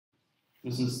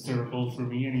This is terrible for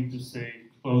me. I need to stay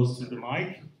close to the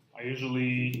mic. I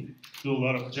usually do a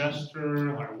lot of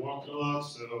gesture. I walk a lot,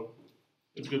 so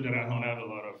it's good that I don't have a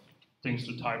lot of things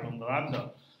to type on the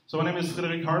laptop. So my name is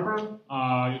Frederick Harper.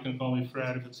 You can call me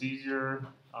Fred if it's easier.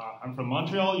 I'm from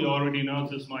Montreal. You already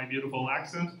noticed my beautiful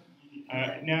accent.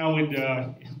 Now with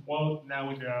the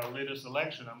latest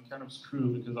election, I'm kind of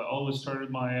screwed because I always started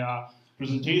my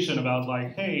presentation about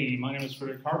like, hey, my name is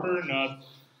Frederick Harper, not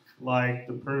like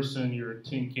the person you're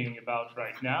thinking about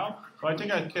right now. So I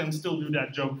think I can still do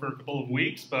that joke for a couple of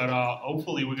weeks, but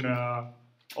hopefully we're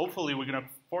gonna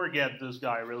forget this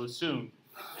guy really soon.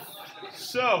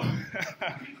 So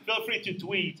feel free to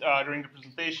tweet during the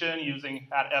presentation using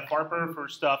 @fharper for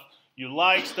stuff you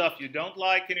like, stuff you don't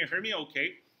like. Can you hear me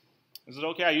okay? Is it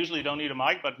okay? I usually don't need a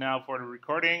mic, but now for the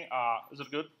recording, is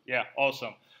it good? Yeah,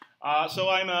 awesome. So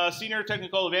I'm a senior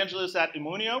technical evangelist at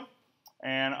Immunio,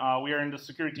 and we are in the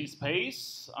security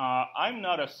space. I'm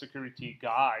not a security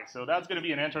guy, so that's going to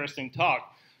be an interesting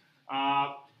talk.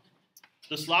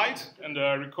 The slides and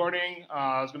the recording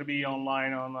is going to be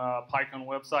online on the PyCon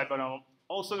website, but I'm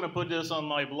also going to put this on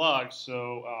my blog,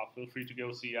 so feel free to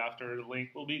go see after. The link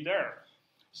will be there.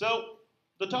 So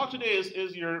the talk today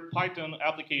is your Python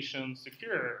application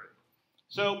secure?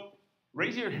 So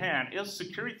raise your hand. Is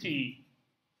security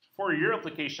for your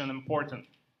application important?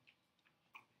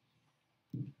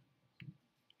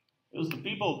 Is the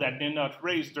people that did not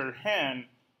raise their hand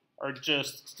are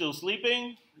just still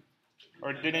sleeping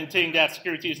or didn't think that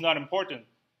security is not important?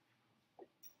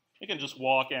 You can just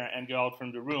walk and go out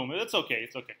from the room. It's okay,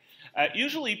 it's okay.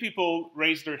 Usually people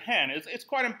raise their hand. It's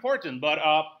quite important, but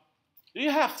do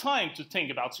you have time to think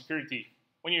about security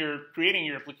when you're creating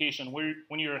your application,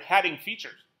 when you're adding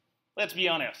features? Let's be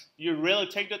honest. Do you really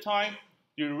take the time?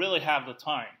 Do you really have the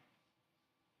time?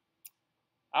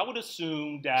 I would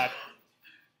assume that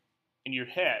in your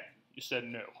head, you said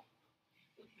no.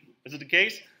 Is it the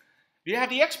case? Do you have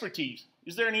the expertise?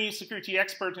 Is there any security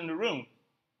expert in the room?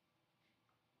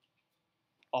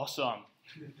 Awesome.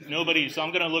 Nobody, so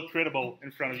I'm going to look credible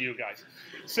in front of you guys.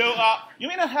 So you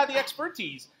may not have the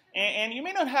expertise, and you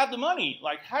may not have the money.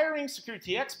 Like hiring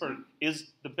security expert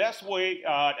is the best way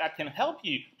that can help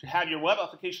you to have your web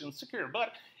application secure,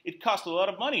 but it costs a lot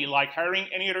of money, like hiring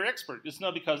any other expert. It's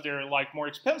not because they're like more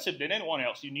expensive than anyone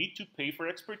else. You need to pay for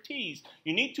expertise.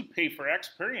 You need to pay for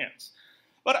experience.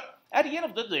 But at the end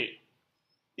of the day,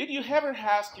 did you ever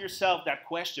ask yourself that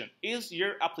question? Is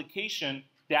your application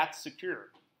that secure?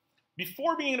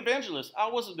 Before being an evangelist, I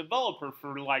was a developer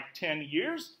for like 10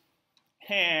 years,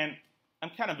 and I'm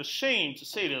kind of ashamed to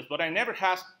say this, but I never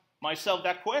asked myself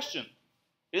that question.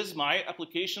 Is my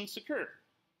application secure?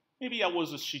 Maybe I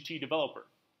was a shitty developer.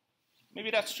 Maybe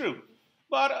that's true.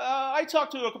 But I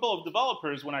talked to a couple of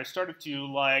developers when I started to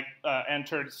like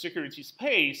enter the security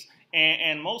space,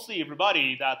 and mostly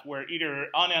everybody that were either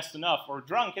honest enough or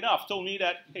drunk enough told me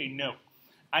that, hey, no.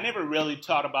 I never really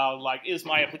thought about like, is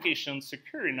my application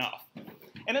secure enough?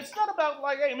 And it's not about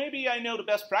like, hey, maybe I know the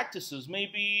best practices.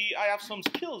 Maybe I have some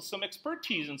skills, some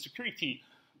expertise in security.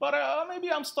 But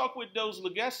maybe I'm stuck with those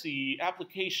legacy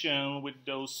application, with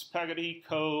those spaghetti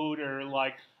code or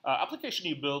like application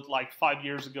you built like 5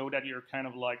 years ago that you're kind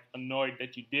of like annoyed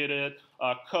that you did it,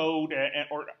 code,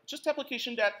 or just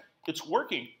application that it's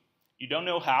working. You don't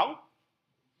know how,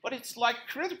 but it's like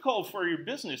critical for your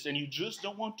business and you just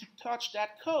don't want to touch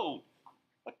that code.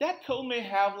 But that code may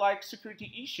have like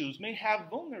security issues, may have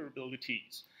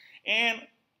vulnerabilities. And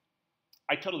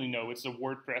I totally know it's a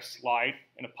WordPress slide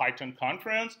in a Python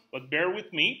conference, but bear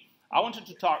with me. I wanted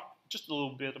to talk just a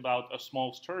little bit about a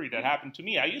small story that happened to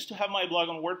me. I used to have my blog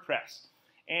on WordPress,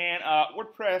 and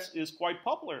WordPress is quite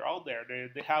popular out there.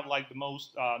 They have like the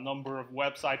most number of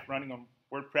websites running on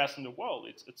WordPress in the world.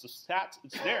 It's a stat,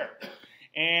 it's there.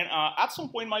 And at some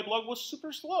point, my blog was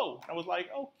super slow. I was like,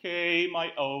 okay,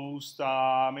 my host,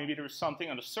 maybe there's something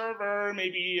on the server.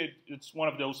 Maybe it's one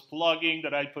of those plugins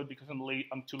that I put because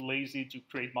I'm too lazy to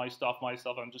create my stuff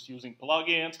myself. I'm just using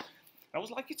plugins. And I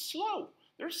was like, it's slow.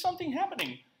 There's something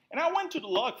happening. And I went to the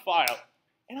log file,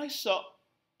 and I saw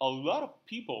a lot of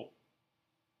people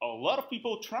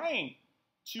trying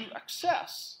to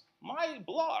access my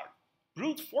blog,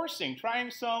 brute forcing,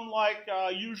 trying some like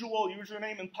usual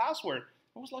username and password.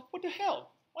 I was like, what the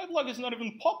hell? My blog is not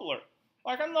even popular.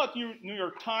 Like, I'm not New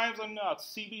York Times, I'm not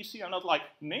CBC, I'm not like,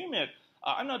 name it.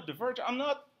 I'm not The Verge, I'm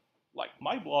not, like,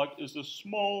 my blog is a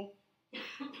small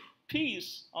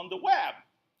piece on the web.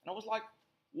 And I was like,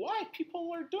 why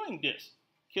people are doing this?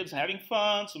 Kids having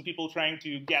fun, some people trying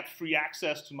to get free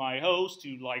access to my host,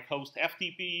 to like host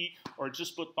FTP, or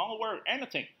just put malware,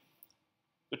 anything.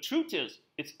 The truth is,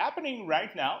 it's happening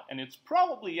right now, and it's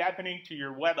probably happening to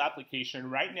your web application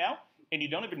right now, and you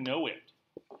don't even know it.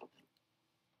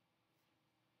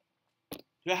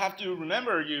 You have to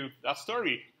remember that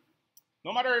story.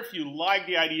 No matter if you like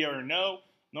the idea or no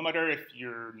matter if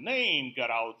your name got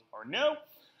out or no,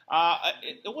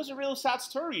 it was a real sad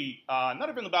story. Not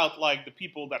even about like the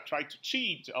people that tried to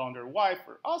cheat on their wife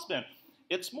or husband.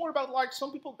 It's more about like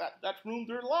some people that ruined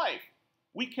their life.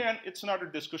 It's another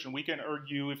discussion. We can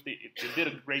argue if they did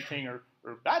a great thing or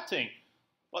a bad thing.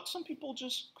 But some people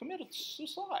just committed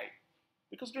suicide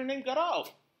because their name got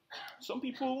out. Some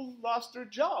people lost their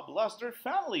job, lost their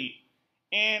family.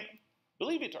 And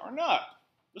believe it or not,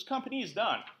 this company is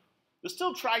done. They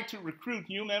still try to recruit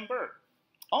new members.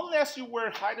 Unless you were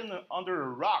hiding under a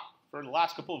rock for the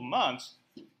last couple of months,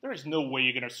 there is no way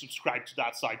you're going to subscribe to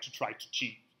that site to try to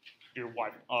cheat your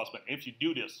wife and husband. If you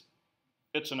do this,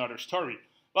 it's another story.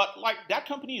 But like that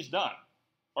company is done.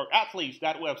 Or at least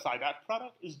that website, that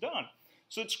product is done.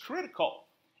 So it's critical.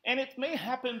 And it may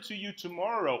happen to you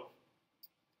tomorrow.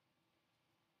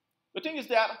 The thing is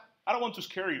that I don't want to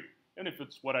scare you, and if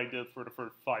it's what I did for the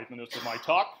first 5 minutes of my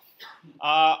talk.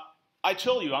 I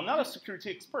told you, I'm not a security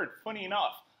expert, funny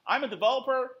enough. I'm a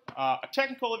developer, a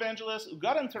technical evangelist who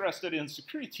got interested in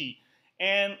security.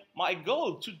 And my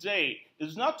goal today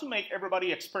is not to make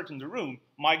everybody expert in the room.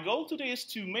 My goal today is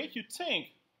to make you think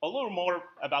a little more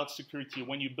about security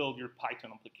when you build your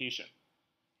Python application.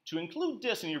 To include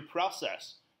this in your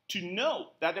process, to know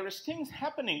that there is things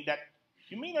happening that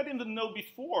you may not even know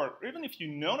before, or even if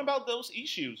you've known about those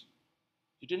issues,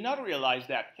 you did not realize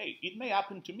that, hey, it may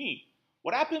happen to me.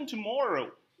 What happened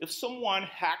tomorrow if someone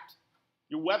hacked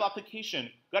your web application,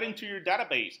 got into your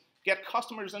database, get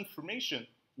customers' information,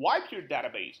 wipe your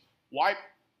database, wipe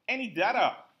any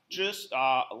data, just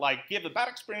like give a bad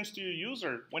experience to your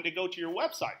user when they go to your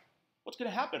website? What's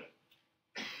going to happen?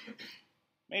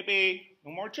 Maybe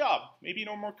no more job, maybe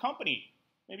no more company,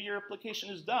 maybe your application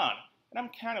is done. And I'm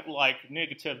kind of like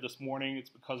negative this morning. It's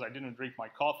because I didn't drink my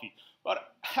coffee.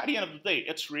 But at the end of the day,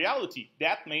 it's reality.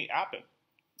 That may happen.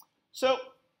 So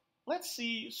let's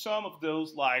see some of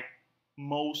those like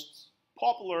most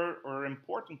popular or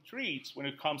important traits when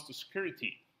it comes to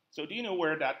security. So do you know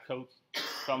where that code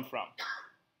comes from?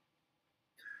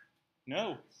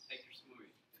 No.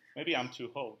 Maybe I'm too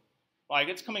old. Like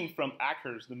it's coming from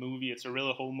Hackers, the movie. It's a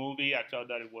really whole movie. I thought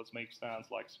that it was make sense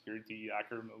like security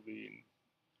hacker movie. And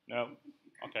no?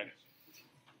 Okay.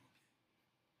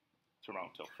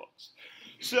 Toronto, folks.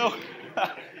 So,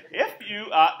 if you,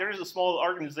 there is a small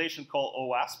organization called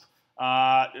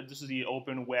OWASP. This is the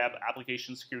Open Web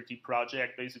Application Security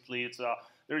Project. Basically,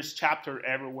 there's chapter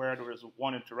everywhere. There is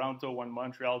one in Toronto, one in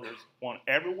Montreal. There's one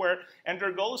everywhere. And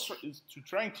their goal is to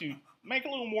trying to make a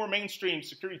little more mainstream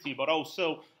security, but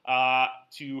also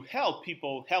to help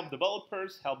people, help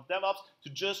developers, help DevOps to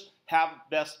just have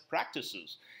best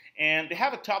practices. And they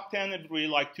have a top 10 every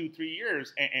like 2-3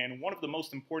 years. And one of the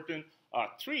most important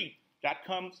three that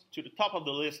comes to the top of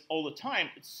the list all the time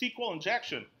is SQL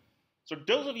injection. So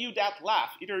those of you that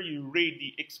laugh, either you read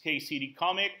the XKCD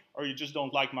comic or you just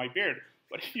don't like my beard.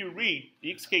 But if you read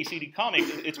the XKCD comic,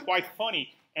 it's quite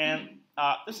funny. And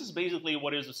this is basically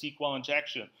what is a SQL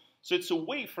injection. So it's a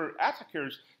way for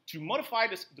attackers to modify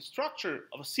the structure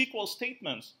of a SQL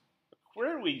statements,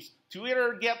 queries, to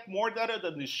either get more data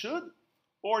than they should,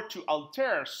 or to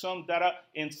alter some data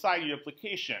inside your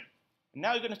application. And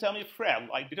now you're going to tell me, Fred,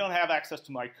 like they don't have access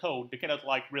to my code. They cannot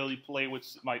like really play with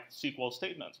my SQL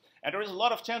statements. And there is a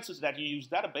lot of chances that you use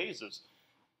databases.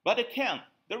 But they can.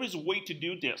 There is a way to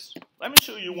do this. Let me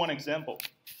show you one example.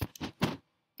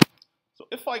 So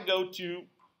if I go to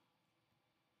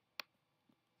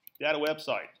that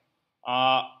website,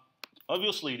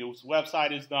 obviously this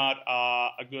website is not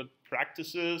a good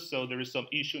practices, so there is some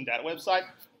issue in that website.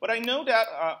 But I know that,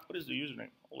 what is the username?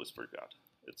 Always forgot.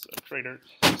 It's a trader.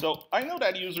 So I know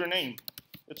that username.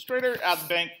 It's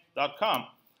trader@bank.com.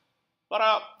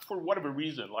 But for whatever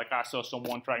reason, like I saw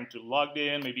someone trying to log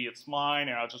in, maybe it's mine,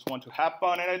 and I just want to have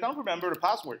fun, and I don't remember the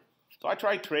password. So I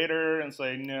try trader and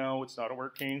say, no, it's not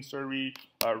working, sorry,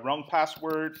 wrong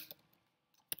password.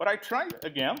 But I try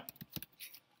again.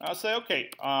 I'll say, okay,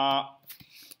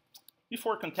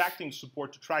 before contacting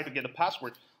support to try to get a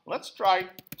password, let's try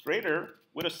trader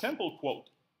with a simple quote.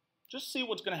 Just see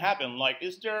what's going to happen. Like,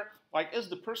 is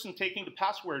the person taking the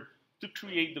password to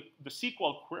create the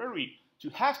SQL query to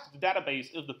hack the database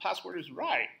if the password is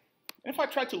right? And if I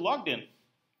try to log in,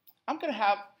 I'm going to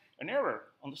have an error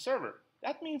on the server.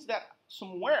 That means that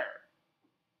somewhere,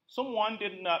 someone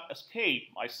did not escape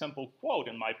my simple quote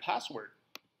and my password.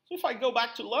 So if I go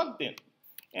back to logged in,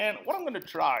 and what I'm going to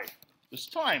try this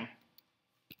time,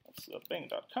 That's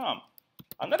bing.com.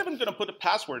 I'm not even going to put a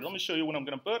password. Let me show you what I'm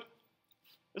going to put.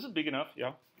 This is big enough,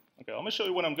 yeah. Okay, let me show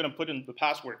you what I'm going to put in the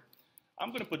password. I'm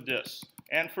going to put this.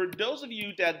 And for those of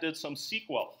you that did some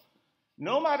SQL,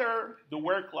 no matter the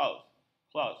word close.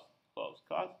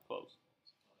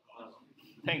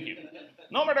 Thank you.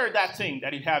 No matter that thing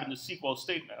that you have in the SQL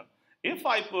statement, if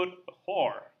I put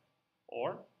or,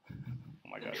 oh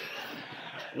my God,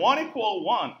 1 equal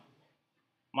 1,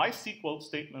 my SQL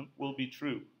statement will be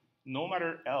true, no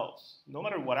matter else, no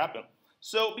matter what happened.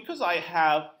 So because I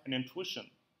have an intuition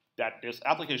that this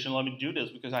application let me do this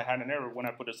because I had an error when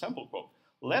I put a sample code,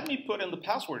 let me put in the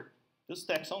password, this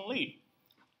text only.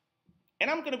 And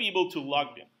I'm going to be able to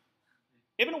log in,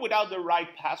 even without the right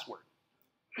password.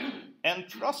 And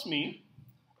trust me,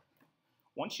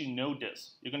 once you know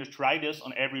this, you're going to try this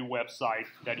on every website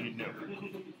that you know.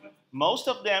 Most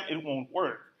of them, it won't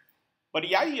work. But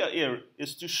the idea here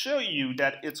is to show you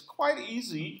that it's quite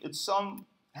easy in some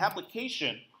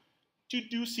application to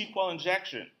do SQL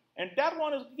injection. And that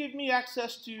one is give me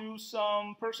access to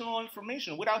some personal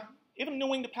information without even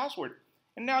knowing the password.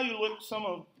 And now some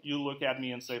of you look at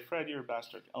me and say, Fred, you're a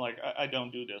bastard. I'm like, I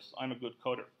don't do this. I'm a good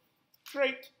coder.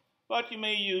 Great. But you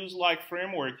may use like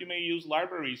framework, you may use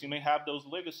libraries, you may have those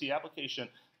legacy applications.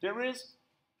 There is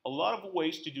a lot of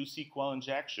ways to do SQL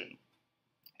injection.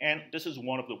 And this is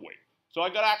one of the ways. So I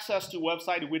got access to a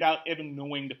website without even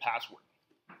knowing the password.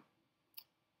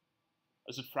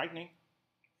 Is it frightening?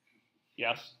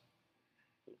 Yes.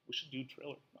 We should do a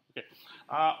trailer. Okay.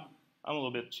 I'm a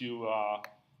little bit too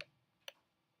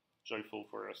joyful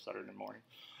for a Saturday morning.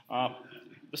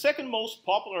 The second most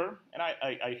popular, and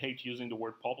I hate using the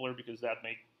word popular because that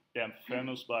makes them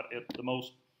famous, but the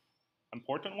most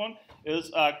important one is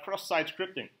cross-site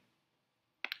scripting.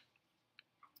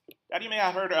 That you may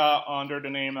have heard under the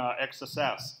name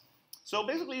XSS. So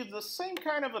basically, it's the same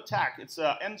kind of attack. It's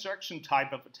an injection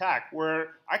type of attack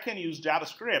where I can use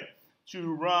JavaScript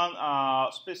to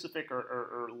run specific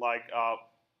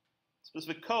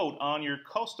specific code on your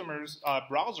customer's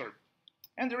browser.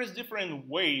 And there is different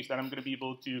ways that I'm going to be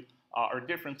able to, or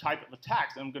different type of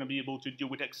attacks that I'm going to be able to do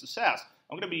with XSS.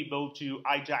 I'm going to be able to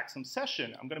hijack some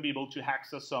session. I'm going to be able to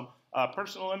access some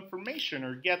personal information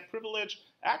or get privileged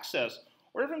access,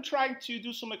 or even trying to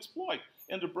do some exploit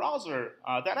in the browser.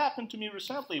 That happened to me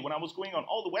recently when I was going on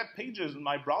all the web pages in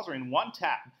my browser in one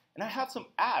tab. And I had some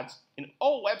ads in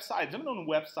all websites, even on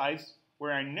websites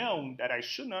where I know that I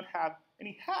should not have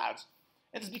any ads.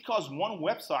 It's because one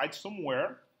website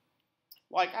somewhere,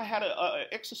 like I had a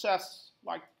XSS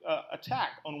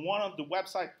attack on one of the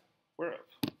websites where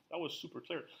that was super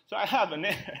clear. So I have an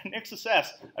XSS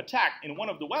attack in one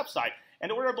of the websites, and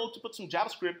they were able to put some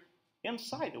JavaScript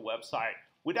inside the website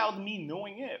without me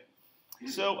knowing it.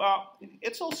 So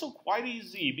it's also quite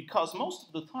easy because most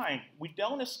of the time we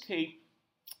don't escape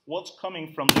what's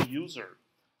coming from the user.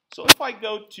 So if I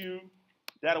go to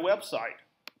that website,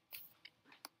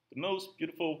 the most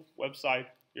beautiful website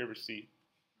you ever see,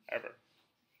 ever.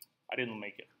 I didn't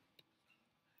make it.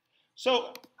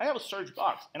 So I have a search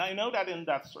box, and I know that in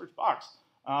that search box,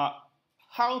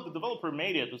 how the developer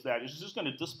made it is that it's just going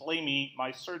to display me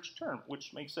my search term,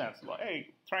 which makes sense. Like, hey,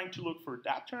 trying to look for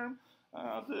that term,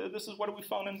 this is what we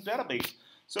found in the database.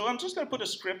 So I'm just going to put a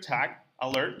script tag,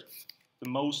 alert, the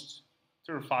most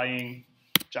terrifying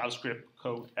JavaScript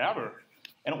code ever.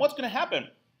 And what's going to happen?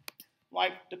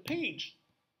 Like the page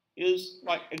is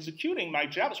like executing my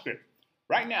JavaScript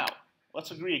right now.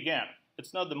 Let's agree again.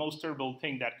 It's not the most terrible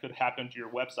thing that could happen to your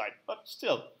website, but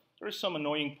still, there is some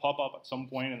annoying pop-up at some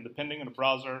point, and depending on the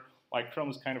browser, like Chrome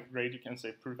is kind of great. You can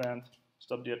say prevent,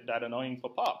 stop that annoying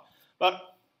pop-up. But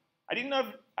I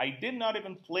did not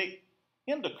even play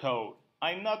in the code.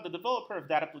 I'm not the developer of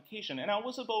that application, and I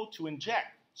was able to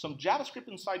inject some JavaScript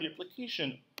inside the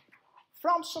application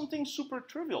from something super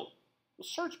trivial, the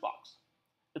search box.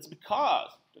 It's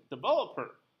because the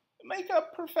developer make a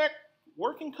perfect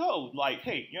working code, like,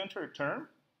 hey, you enter a term,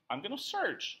 I'm going to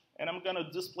search, and I'm going to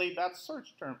display that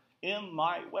search term in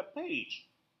my web page.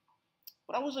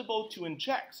 But I was able to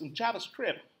inject some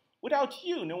JavaScript without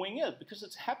you knowing it, because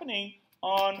it's happening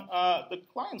on the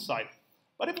client side.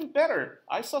 But even better,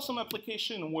 I saw some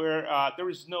application where there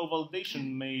is no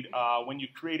validation made when you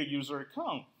create a user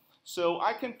account. So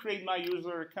I can create my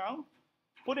user account,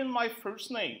 put in my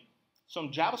first name,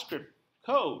 some JavaScript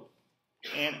code,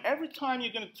 and every time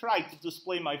you're going to try to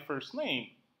display my first name,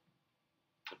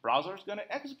 the browser is going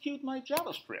to execute my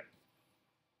JavaScript.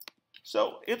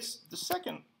 So it's the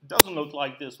second, doesn't look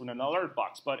like this with an alert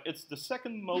box, but it's the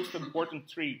second most important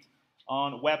trait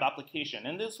on web application.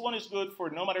 And this one is good for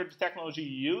no matter the technology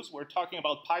you use. We're talking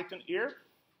about Python here.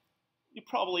 you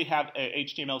probably have a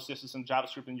HTML, CSS, and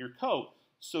JavaScript in your code.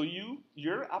 So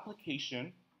your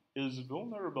application is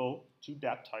vulnerable to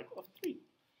that type of threat.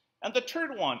 And the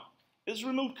third one is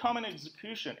remote common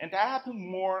execution. And that happens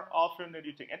more often than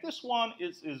you think. And this one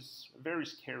is very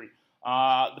scary.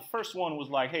 The first one was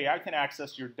like, hey, I can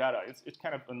access your data. It's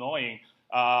kind of annoying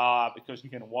because you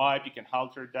can wipe, you can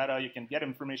alter data, you can get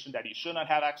information that you should not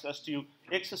have access to.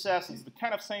 XSS is the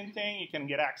kind of same thing. You can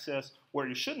get access where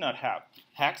you should not have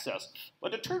access.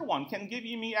 But the third one can give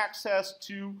me access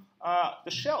to the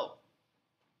shell.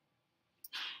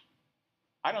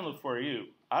 I don't know for you.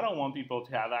 I don't want people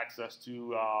to have access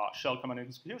to shell command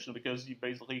execution because you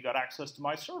basically got access to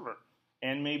my server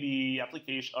and maybe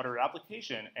other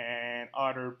application and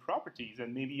other properties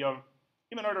and maybe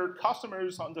even other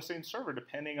customers on the same server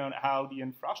depending on how the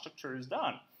infrastructure is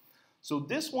done. So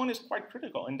this one is quite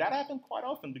critical, and that happens quite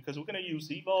often because we're going to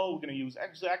use eval, we're going to use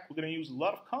exec, we're going to use a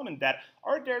lot of command that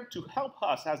are there to help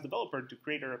us as developers to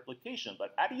create our application.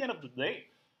 But at the end of the day,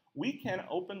 we can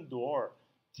open door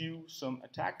to some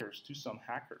attackers, to some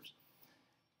hackers.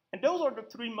 And those are the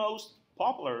three most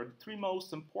popular, the three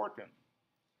most important.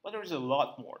 But there's a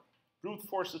lot more. Brute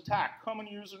force attack, common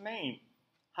username.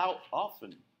 How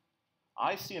often?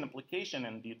 I see an application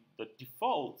and the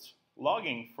default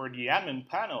logging for the admin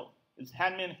panel is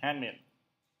admin.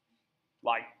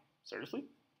 Like, seriously?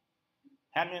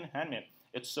 Admin.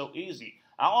 It's so easy.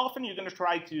 How often are you going to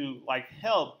try to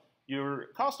help your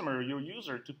customer, your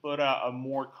user, to put a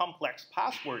more complex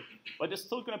password, but it's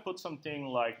still going to put something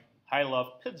like I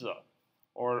love pizza,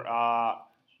 or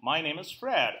my name is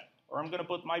Fred, or I'm going to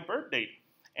put my birth date.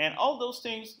 And all those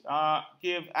things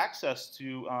give access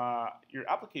to your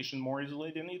application more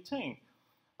easily than you think.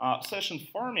 Session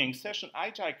farming, session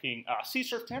hijacking,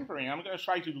 CSRF tampering. I'm going to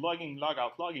try to log in,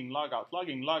 log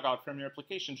out from your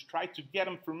application to try to get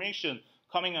information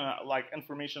coming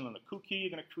information on a cookie. You're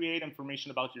going to create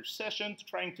information about your session,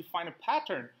 trying to find a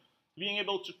pattern, being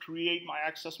able to create my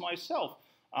access myself.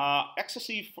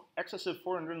 Excessive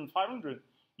 400 and 500.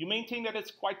 You maintain that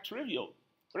it's quite trivial,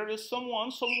 but there is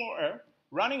someone somewhere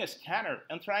running a scanner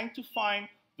and trying to find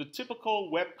the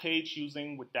typical web page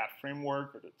using with that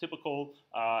framework, or the typical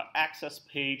access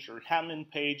page or admin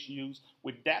page used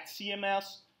with that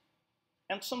CMS.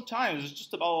 And sometimes it's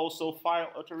just about also file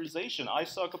authorization. I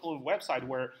saw a couple of websites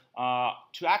where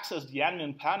to access the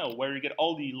admin panel where you get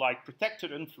all the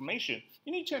protected information,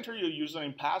 you need to enter your username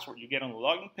and password. You get on the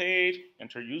login page,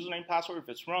 enter username and password. If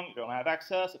it's wrong, you don't have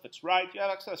access. If it's right, you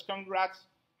have access. Congrats,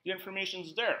 the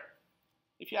information's there.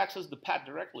 If you access the path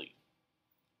directly,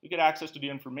 you get access to the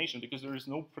information because there is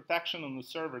no protection on the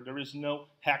server. There is no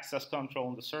access control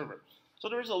on the server. So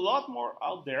there is a lot more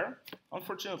out there.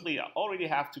 Unfortunately, I already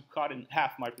have to cut in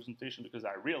half my presentation because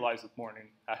I realized this morning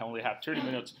I only have 30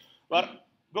 minutes. But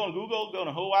go on Google, go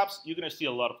on HoApps, you're going to see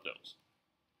a lot of those.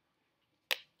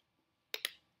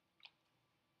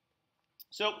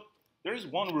 So there is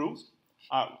one rule,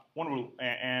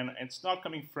 and it's not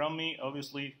coming from me.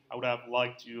 Obviously, I would have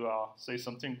liked to say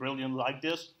something brilliant like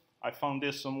this. I found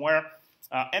this somewhere.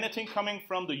 Anything coming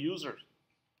from the user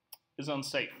is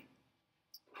unsafe.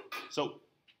 So,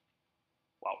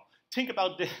 well, think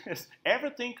about this.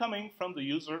 Everything coming from the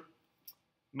user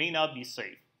may not be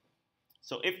safe.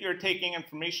 So if you're taking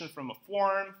information from a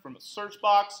form, from a search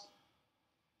box,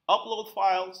 upload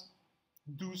files,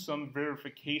 do some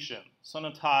verification,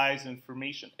 sanitize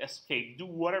information, escape, do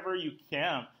whatever you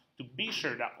can to be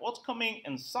sure that what's coming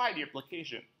inside the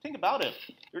application. Think about it.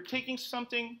 You're taking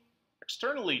something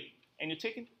externally and you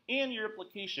take it in your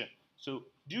application. So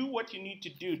do what you need to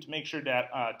do to make sure that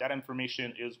that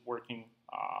information is working.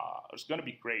 It's going to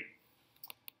be great.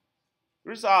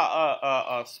 There's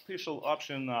a special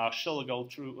option, shell equal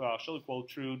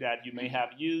true, that you may have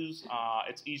used.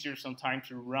 It's easier sometimes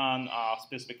to run a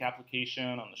specific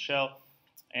application on the shell.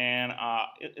 And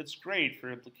it's great for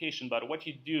application, but what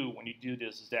you do when you do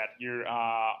this is that your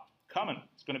command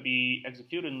is going to be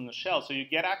executed in the shell. So you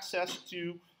get access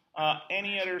to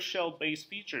any other shell-based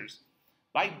features.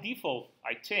 By default,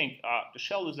 I think the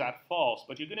shell is at false,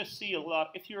 but you're going to see a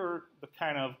lot if you're the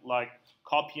kind of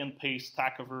copy and paste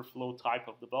Stack Overflow type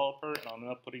of developer, and I'm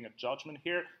not putting a judgment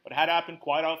here, but it had happened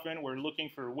quite often. We're looking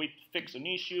for a way to fix an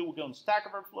issue. We go on Stack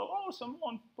Overflow. Oh,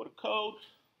 someone put a code.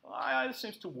 It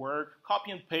seems to work.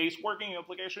 Copy and paste, working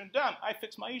application, done. I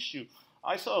fixed my issue.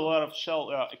 I saw a lot of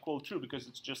shell equal true because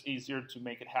it's just easier to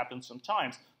make it happen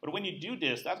sometimes. But when you do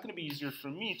this, that's going to be easier for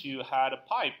me to add a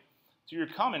pipe to your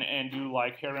command and do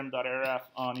rm.rf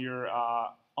on your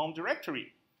home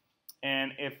directory.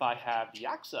 And if I have the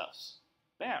access,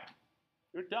 bam,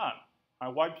 you're done. I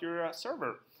wipe your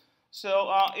server.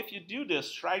 So if you do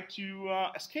this, try to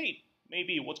escape.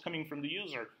 maybe what's coming from the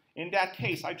user. In that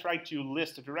case, I try to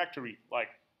list a directory. Like,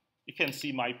 you can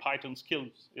see my Python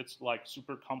skills. It's like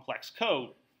super complex code.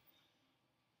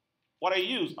 What I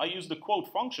use the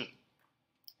quote function.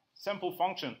 Simple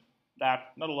function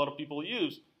that not a lot of people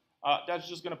use. That's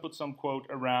just going to put some quote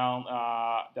around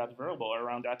that variable,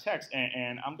 around that text,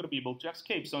 and I'm going to be able to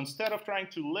escape. So instead of trying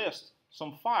to list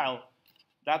some file,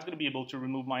 that's going to be able to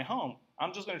remove my home.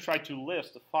 I'm just going to try to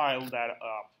list a file that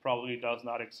probably does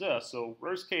not exist. So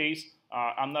worst case,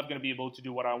 I'm not going to be able to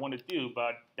do what I want to do,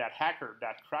 but that hacker,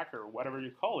 that cracker, whatever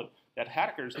you call it, that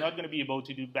hacker is not going to be able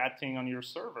to do bad thing on your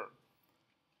server.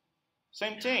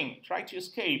 Same thing, try to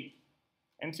escape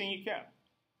anything you can.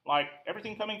 Like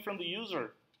everything coming from the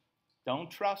user, don't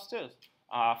trust it.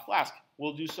 Flask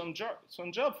will do some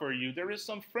job for you. There is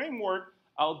some framework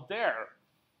out there.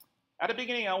 At the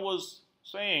beginning, I was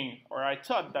saying, or I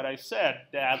thought that I said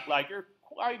that like you're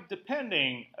quite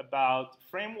depending about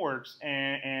frameworks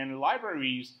and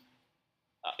libraries.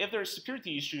 If there are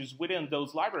security issues within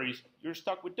those libraries, you're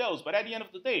stuck with those. But at the end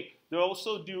of the day, they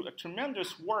also do a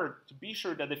tremendous work to be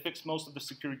sure that they fix most of the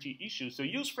security issues. So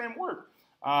use framework.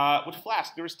 With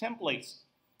Flask, there's templates.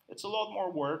 It's a lot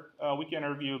more work. We can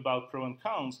argue about pros and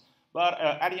cons. But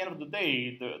at the end of the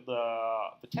day,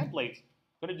 the templates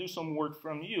are going to do some work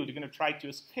from you. They're going to try to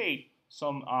escape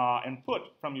some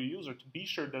input from your user to be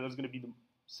sure that it's going to be the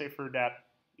safer that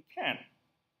you can.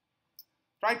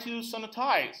 Try to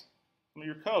sanitize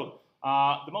your code.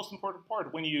 The most important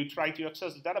part when you try to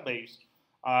access the database,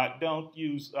 don't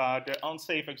use the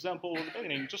unsafe example at the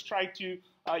beginning. Just try to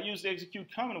use the execute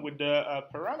command with the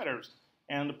parameters.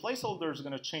 And the placeholder is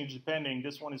going to change depending.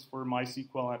 This one is for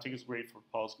MySQL, and I think it's great for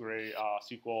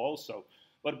PostgreSQL also.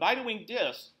 But by doing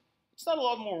this, it's not a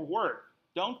lot more work.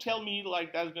 Don't tell me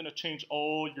like that's going to change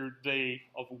all your day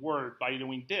of work by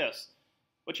doing this.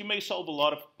 But you may solve a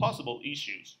lot of possible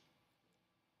issues.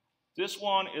 This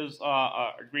one is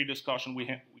a great discussion we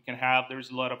can have.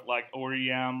 There's a lot of like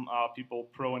ORM people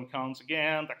pro and cons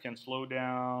again that can slow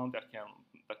down, that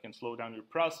can slow down your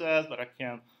process, but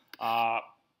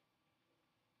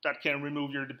that can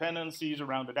remove your dependencies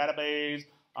around the database.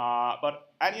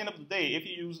 But at the end of the day, if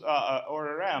you use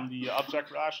ORM, the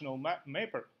object relational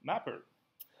mapper,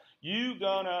 you're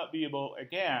gonna be able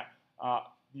again.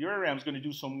 The ORM is going to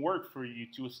do some work for you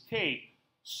to escape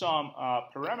some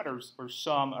parameters or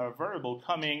some variable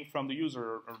coming from the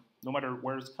user, or no matter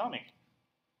where it's coming.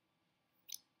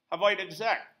 Avoid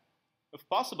exec, if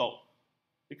possible,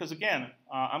 because again,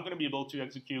 I'm going to be able to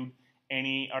execute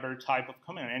any other type of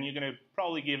command, and you're going to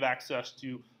probably give access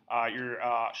to your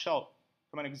shell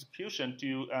command execution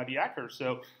to the hacker.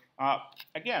 So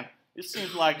again, it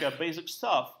seems like basic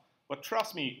stuff. But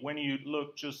trust me, when you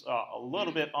look just a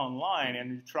little bit online and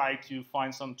you try to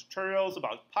find some tutorials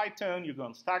about Python, you go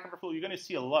on Stack Overflow, you're going to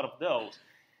see a lot of those.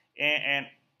 And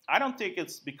I don't think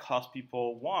it's because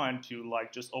people want to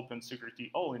like just open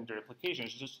security all in their applications.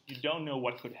 It's just you don't know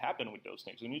what could happen with those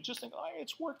things. And you just think, oh,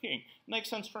 it's working. It makes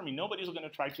sense for me. Nobody's going to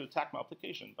try to attack my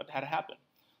application. But that happened.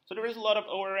 So there is a lot of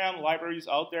ORM libraries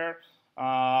out there.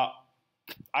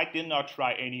 I did not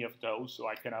try any of those, so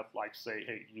I cannot like say,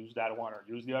 hey, use that one or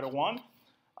use the other one.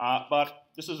 But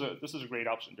this is a great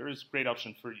option. There is a great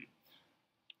option for you.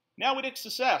 Now with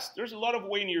XSS, there's a lot of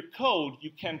way in your code you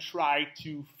can try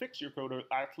to fix your code or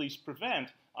at least prevent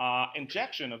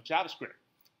injection of JavaScript.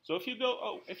 So if you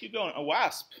go on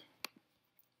OWASP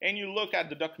and you look at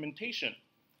the documentation,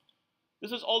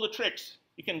 this is all the tricks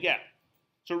you can get.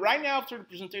 So right now after the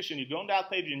presentation, you go on that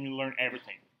page and you learn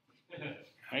everything.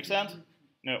 Make sense?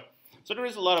 No. So there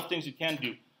is a lot of things you can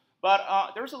do. But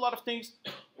there's a lot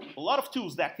of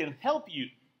tools that can help you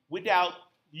without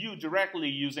you directly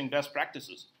using best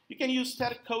practices. You can use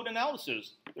static code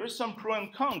analysis. There's some pro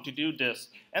and con to do this.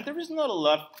 And there is not a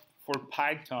lot for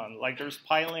Python. Like there's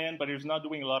Pyland, but it's not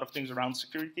doing a lot of things around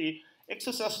security.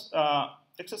 XSS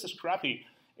Scrappy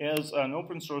is an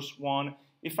open source one.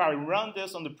 If I run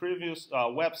this on the previous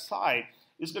website,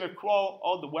 it's going to crawl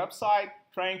all the website,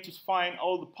 trying to find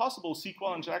all the possible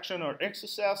SQL injection or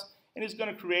XSS, and it's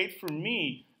going to create for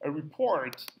me a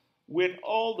report with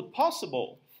all the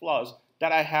possible flaws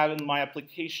that I have in my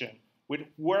application, with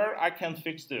where I can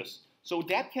fix this. So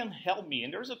that can help me,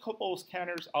 and there's a couple of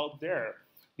scanners out there.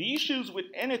 The issues with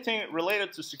anything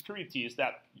related to security is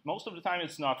that most of the time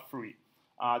it's not free.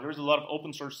 There's a lot of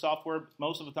open source software.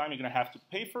 Most of the time you're going to have to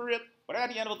pay for it, but at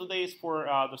the end of the day it's for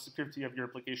the security of your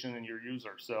application and your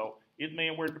user, so it may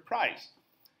worth the price.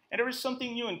 And there is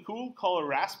something new and cool called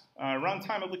RASP,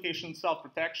 Runtime Application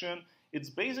Self-Protection. It's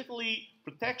basically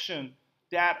protection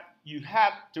that you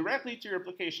have directly to your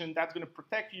application that's going to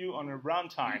protect you on a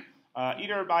runtime.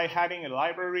 either by having a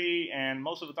library, and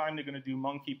most of the time they're going to do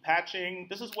monkey patching.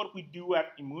 This is what we do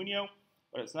at Immunio,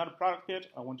 but it's not a product kit.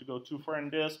 I want to go too far in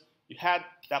this. You add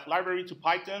that library to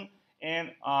Python,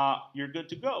 and you're good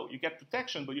to go. You get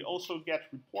protection, but you also get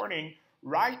reporting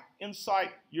right inside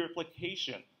your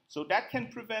application. So that can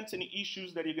prevent any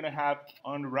issues that you're going to have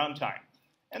on runtime.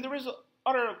 And there is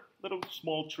other little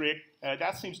small trick.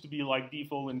 That seems to be like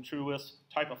default and truest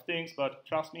type of things, but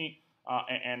trust me,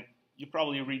 and you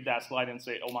probably read that slide and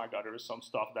say, oh my God, there is some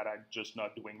stuff that I'm just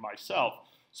not doing myself.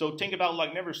 So think about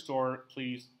like never store,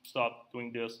 please stop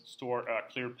doing this, store a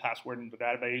clear password in the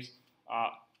database,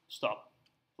 stop,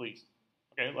 please.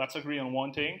 Okay, let's agree on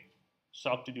one thing.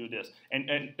 Stop to do this,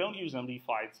 and don't use MD5.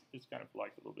 It's kind of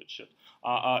like a little bit shit.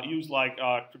 Use like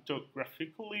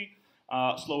cryptographically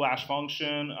slow hash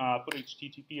function. Put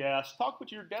HTTPS. Talk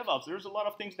with your DevOps. There's a lot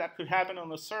of things that could happen on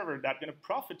the server that going to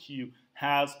profit you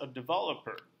as a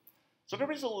developer. So there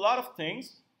is a lot of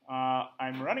things.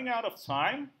 I'm running out of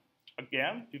time.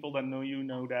 Again, people that know you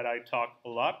know that I talk a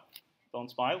lot.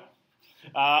 Don't smile.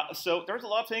 So there's a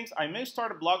lot of things. I may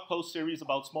start a blog post series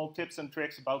about small tips and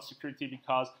tricks about security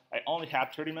because I only have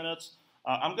 30 minutes.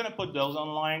 I'm going to put those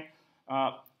online.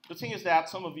 The thing is that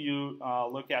some of you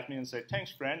look at me and say,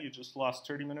 thanks, friend, you just lost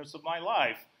 30 minutes of my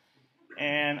life.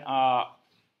 And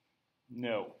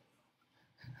no,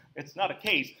 it's not a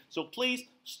case. So please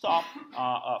stop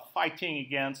fighting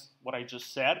against what I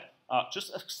just said.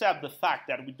 Just accept the fact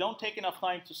that we don't take enough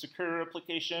time to secure your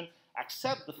application.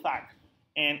 Accept the fact.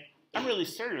 And I'm really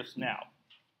serious now.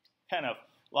 Kind of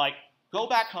like go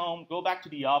back home, go back to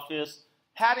the office,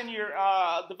 have in your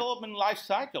development life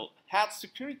cycle, have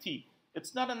security.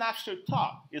 It's not an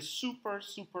afterthought. It's super,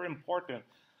 super important.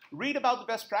 Read about the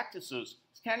best practices,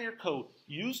 scan your code,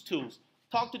 use tools,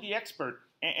 talk to the expert,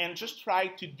 and just try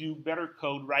to do better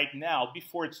code right now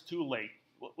before it's too late.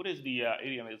 What is the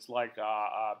idiom? It's like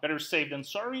better safe than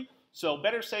sorry. So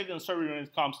better safe than sorry when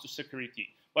it comes to security.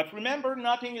 But remember,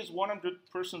 nothing is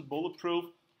 100% bulletproof.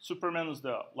 Superman is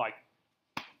the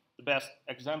best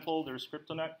example. There's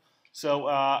Kryptonite. So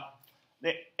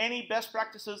any best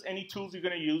practices, any tools you're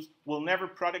going to use will never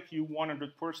protect you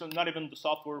 100%, not even the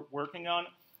software working on.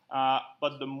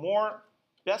 But the more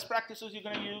best practices you're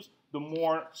going to use, the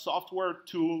more software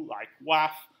tool like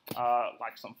WAF,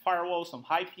 like some firewall, some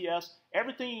IPS,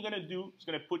 everything you're going to do is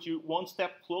going to put you one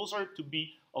step closer to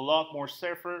be a lot more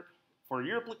safer for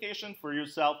your application, for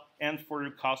yourself, and for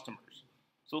your customers.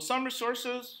 So some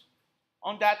resources.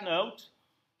 On that note,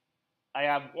 I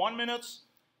have 1 minute.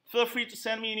 Feel free to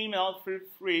send me an email. Feel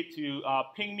free to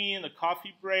ping me in the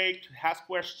coffee break, to ask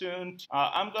questions.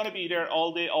 I'm going to be there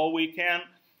all day, all weekend.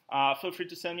 Feel free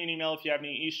to send me an email if you have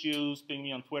any issues. Ping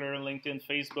me on Twitter, LinkedIn,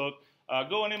 Facebook.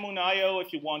 Go on Immunio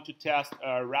if you want to test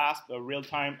RASP,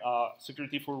 real-time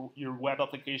security for your web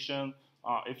application.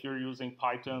 If you're using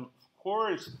Python, of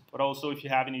course, but also if you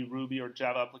have any Ruby or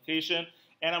Java application.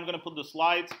 And I'm going to put the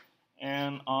slides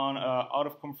and on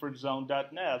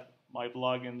outofcomfortzone.net, my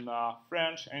blog in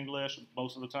French, English,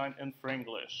 most of the time in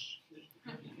Franglish.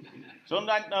 So on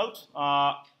that note,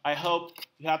 I hope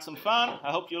you had some fun.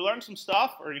 I hope you learned some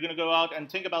stuff, or you're going to go out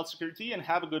and think about security and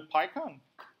have a good PyCon.